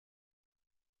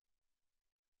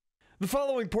The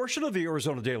following portion of the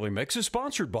Arizona Daily Mix is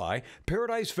sponsored by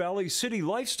Paradise Valley City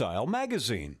Lifestyle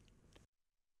Magazine.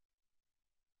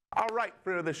 All right,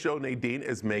 friend of the show, Nadine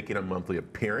is making a monthly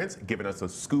appearance, giving us a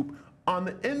scoop on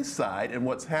the inside and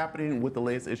what's happening with the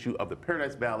latest issue of the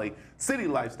Paradise Valley City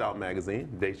Lifestyle Magazine.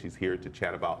 Today she's here to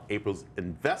chat about April's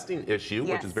investing issue,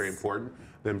 which is very important,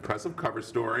 the impressive cover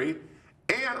story,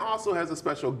 and also has a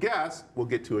special guest we'll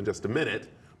get to in just a minute.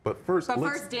 But first,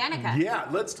 Danica. Yeah,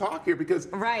 let's talk here because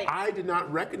I did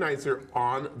not recognize her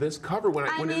on this cover when it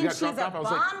got dropped off. I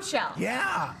was like, bombshell.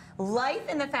 Yeah. Life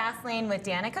in the Fast Lane with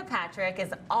Danica Patrick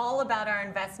is all about our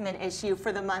investment issue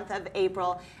for the month of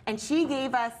April, and she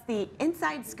gave us the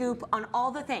inside scoop on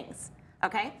all the things.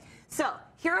 Okay, so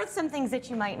here are some things that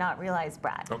you might not realize,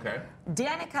 Brad. Okay.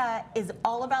 Danica is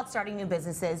all about starting new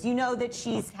businesses. You know that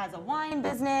she has a wine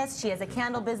business, she has a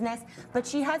candle business, but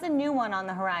she has a new one on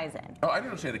the horizon. Oh, I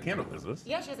didn't know she had a candle business.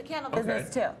 Yeah, she has a candle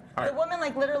business too. All The woman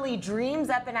literally dreams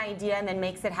up an idea and then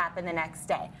makes it happen the next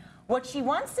day. What she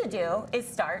wants to do is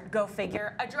start, go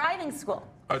figure, a driving school.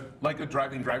 Like a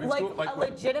driving school? Like a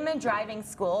legitimate driving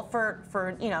school for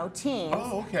teens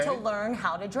to learn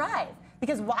how to drive.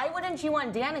 Because why wouldn't you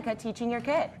want Danica teaching your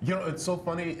kid? You know, it's so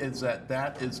funny is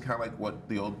that is kind of like what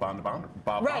the old Bob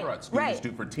Bondurant schools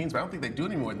do for teens, but I don't think they do it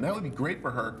anymore. And that would be great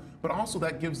for her, but also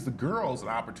that gives the girls an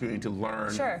opportunity to learn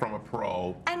from a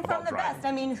pro and from the best.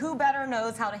 I mean, who better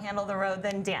knows how to handle the road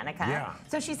than Danica? Yeah.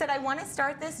 So she said, I want to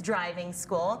start this driving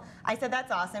school. I said, that's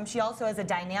awesome. She also has a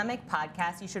dynamic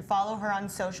podcast. You should follow her on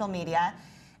social media.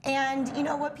 And you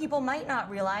know what people might not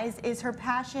realize is her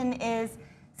passion is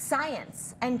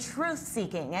science and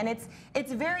truth-seeking, and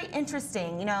it's very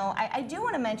interesting. You know, I do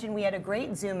want to mention we had a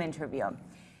great Zoom interview,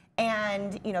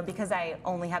 and you know, because I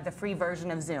only have the free version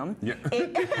of Zoom, you're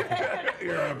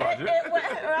on a budget.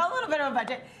 We're a little bit of a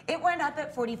budget. It went up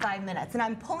at 45 minutes, and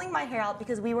I'm pulling my hair out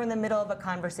because we were in the middle of a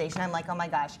conversation. I'm like, oh my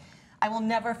gosh, I will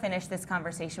never finish this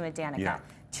conversation with Danica. Yeah.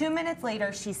 2 minutes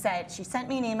later, she sent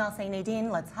me an email saying,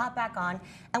 Nadine, let's hop back on.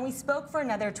 And we spoke for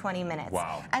another 20 minutes.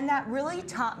 Wow. And that really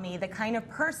taught me the kind of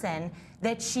person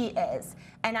that she is.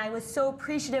 And I was so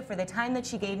appreciative for the time that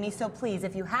she gave me. So please,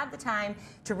 if you have the time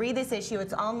to read this issue,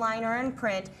 it's online or in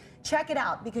print, check it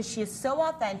out because she is so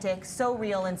authentic, so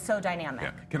real, and so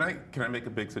dynamic. Yeah. Can I make a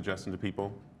big suggestion to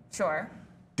people? Sure.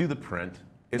 Do the print.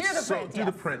 Do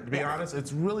the print. To be honest,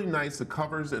 it's really nice, the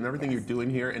covers and everything you're doing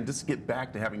here, and just get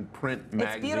back to having print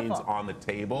magazines on the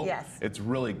table. Yes. It's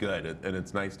really good, and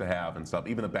it's nice to have and stuff.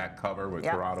 Even the back cover with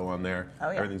Corrado on there,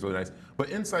 everything's really nice. But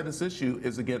inside this issue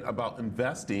is, again, about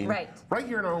investing right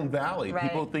here in our own valley.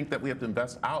 People think that we have to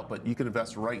invest out, but you can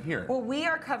invest right here. Well, we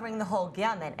are covering the whole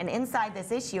gamut, and inside this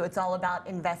issue, it's all about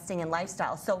investing in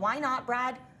lifestyle. So why not,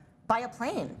 Brad? Buy a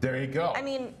plane. There you go. I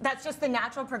mean, that's just the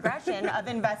natural progression of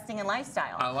investing in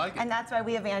lifestyle. I like it. And that's why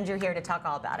we have Andrew here to talk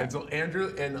all about it. And so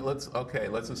Andrew, and let's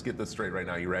just get this straight right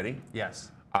now. You ready?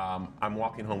 Yes. I'm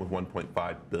walking home with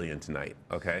 1.5 billion tonight.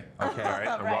 Okay. Okay. All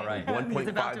right. I'm walking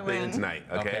 1.5 billion tonight.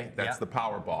 Okay. That's the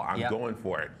Powerball. I'm going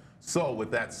for it. So with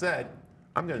that said,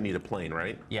 I'm going to need a plane,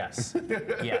 right? Yes.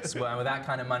 Yes. Well, with that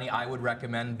kind of money, I would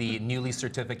recommend the newly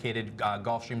certificated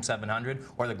Gulfstream 700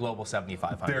 or the Global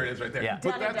 7500. There it is right there. Yeah.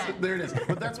 There it is.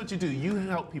 But that's what you do. You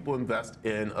help people invest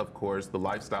in, of course, the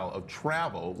lifestyle of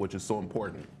travel, which is so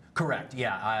important. Correct,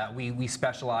 yeah. We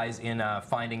specialize in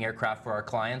finding aircraft for our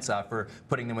clients, for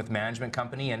putting them with management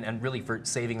company, and really for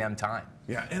saving them time.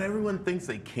 Yeah, and everyone thinks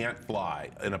they can't fly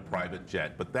in a private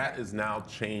jet, but that is now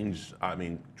changed, I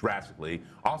mean, drastically.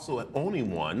 Also,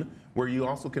 owning one, where you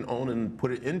also can own and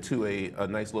put it into a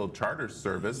nice little charter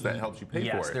service that helps you pay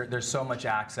for it. Yes, there's so much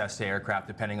access to aircraft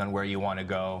depending on where you want to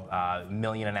go. $1.5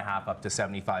 million up to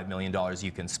 $75 million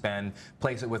you can spend.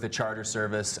 Place it with a charter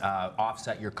service,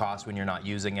 offset your costs when you're not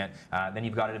using it. Then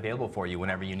you've got it available for you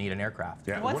whenever you need an aircraft.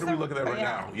 Yeah, what are we looking at right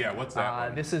now? Yeah, what's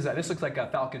that? This looks like a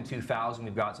Falcon 2000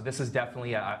 we've got. So this is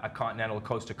definitely a continental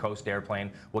coast-to-coast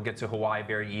airplane. We'll get to Hawaii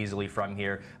very easily from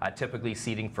here. Typically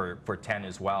seating for 10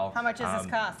 as well. How much does this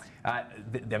cost? I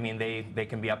mean, they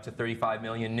can be up to $35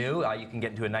 million new. You can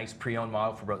get into a nice pre-owned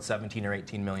model for about $17 or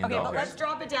 $18 million. Okay, but let's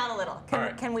drop it down a little.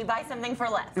 Can we buy something for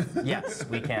less? Yes,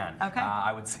 we can. Okay.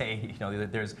 I would say, you know,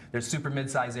 there's super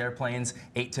mid-size airplanes,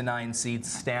 8 to 9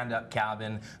 seats, stand-up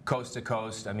cabin, coast to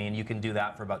coast. I mean, you can do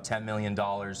that for about $10 million and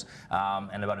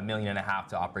about $1.5 million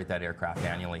to operate that aircraft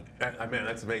annually. Man,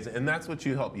 that's amazing, and that's what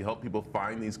you help. You help people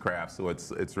find these crafts. So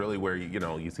it's really where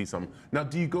you see some. Now,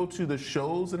 do you go to the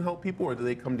shows and help people, or do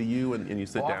they come to you and you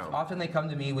sit down? Often they come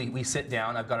to me. We sit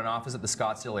down. I've got an office at the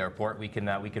Scottsdale Airport. We can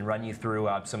run you through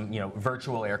some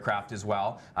virtual aircraft as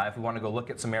well. If we want to go look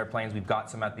at some airplanes, we've got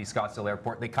some at the Scottsdale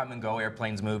Airport. They come and go.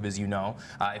 Airplanes move, as you know.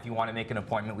 If you want to make an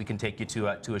appointment, we can take you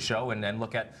to a show and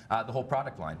look at the whole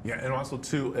product line. Yeah, and also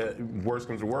too, worst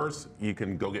comes to worst, you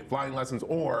can go get flying lessons,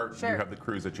 or you have the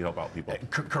crews that you help out people.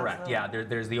 Correct. Yeah,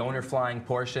 there's the owner flying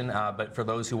portion, but for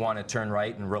those who want to turn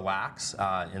right and relax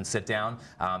and sit down,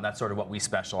 that's sort of what we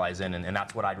specialize in, and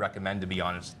that's what I'd recommend, to be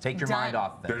honest. Take your mind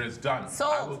off things. There it is, done.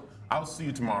 Sold. I'll see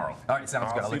you tomorrow. All right,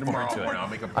 sounds good. I'll I look forward to it. I'll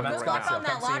make a I'm at Good luck on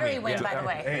that lottery win, by the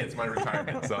way. Hey, it's my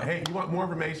retirement. So, hey, you want more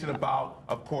information about,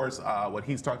 of course, what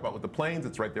he's talked about with the planes?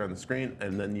 It's right there on the screen.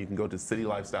 And then you can go to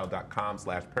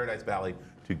citylifestyle.com/Paradise Valley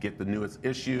to get the newest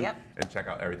issue and check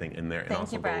out everything in there. And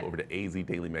also go over to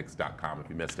azdailymix.com if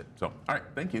you missed it. So, all right,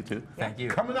 thank you, too. Thank you.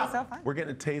 Coming up, we're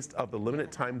getting a taste of the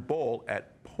limited time bowl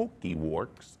at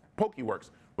Pokeworks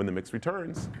when the mix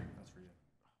returns.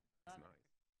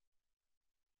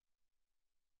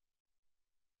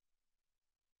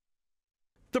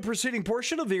 The preceding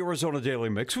portion of the Arizona Daily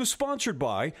Mix was sponsored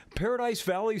by Paradise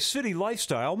Valley City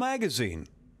Lifestyle Magazine.